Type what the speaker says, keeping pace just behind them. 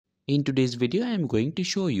In today's video, I am going to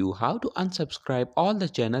show you how to unsubscribe all the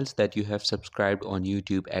channels that you have subscribed on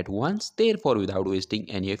YouTube at once. Therefore, without wasting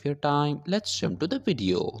any of your time, let's jump to the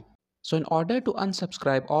video. So in order to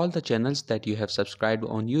unsubscribe all the channels that you have subscribed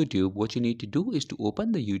on YouTube, what you need to do is to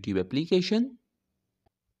open the YouTube application.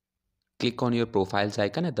 Click on your profiles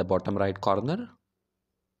icon at the bottom right corner.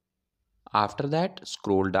 After that,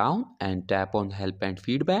 scroll down and tap on help and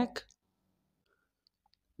feedback.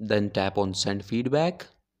 Then tap on send feedback.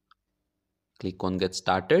 Click on get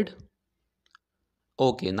started.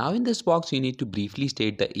 Okay, now in this box, you need to briefly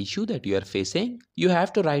state the issue that you are facing. You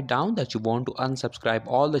have to write down that you want to unsubscribe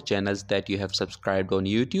all the channels that you have subscribed on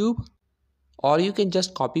YouTube. Or you can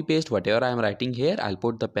just copy paste whatever I am writing here. I'll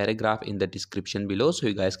put the paragraph in the description below so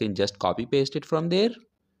you guys can just copy paste it from there.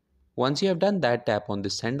 Once you have done that, tap on the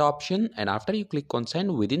send option, and after you click on send,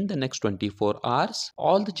 within the next 24 hours,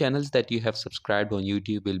 all the channels that you have subscribed on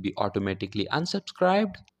YouTube will be automatically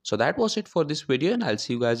unsubscribed. So that was it for this video, and I'll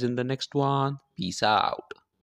see you guys in the next one. Peace out.